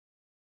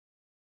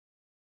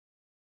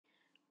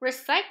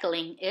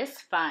Recycling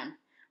is fun.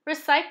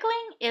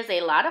 Recycling is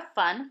a lot of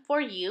fun for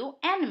you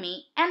and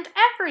me and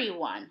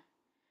everyone.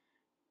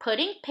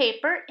 Putting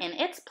paper in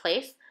its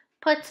place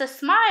puts a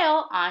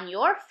smile on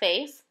your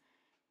face.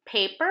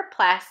 Paper,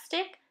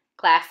 plastic,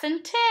 glass,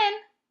 and tin.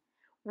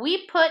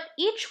 We put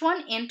each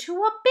one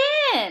into a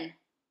bin.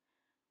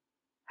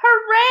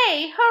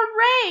 Hooray,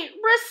 hooray,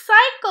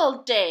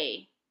 recycle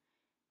day!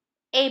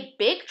 A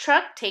big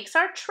truck takes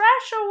our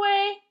trash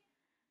away.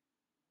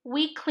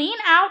 We clean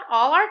out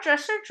all our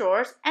dresser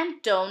drawers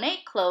and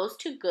donate clothes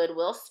to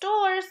Goodwill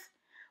stores.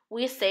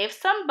 We save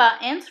some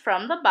buttons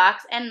from the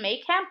box and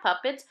make hand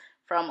puppets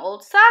from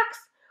old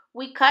socks.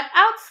 We cut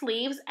out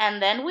sleeves and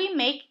then we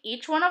make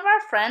each one of our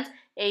friends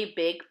a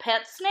big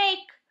pet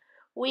snake.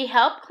 We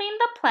help clean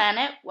the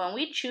planet when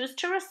we choose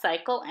to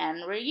recycle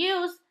and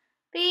reuse.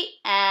 The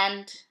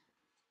end.